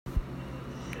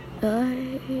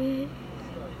I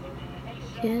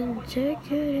can't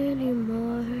take it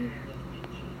anymore.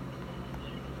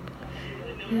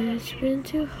 It's been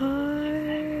too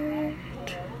hard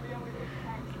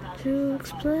to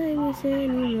explain this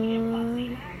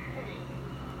anymore.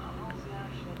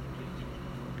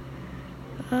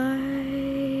 I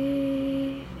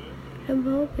am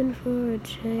hoping for a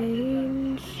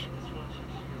change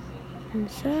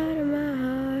inside of my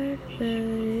heart, but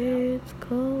it's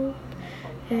cold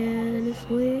and it's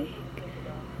weak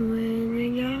when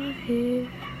you're not here.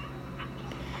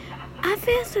 I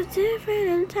feel so different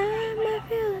in time. I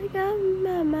feel like I'm in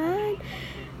my mind,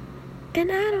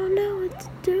 and I don't know what to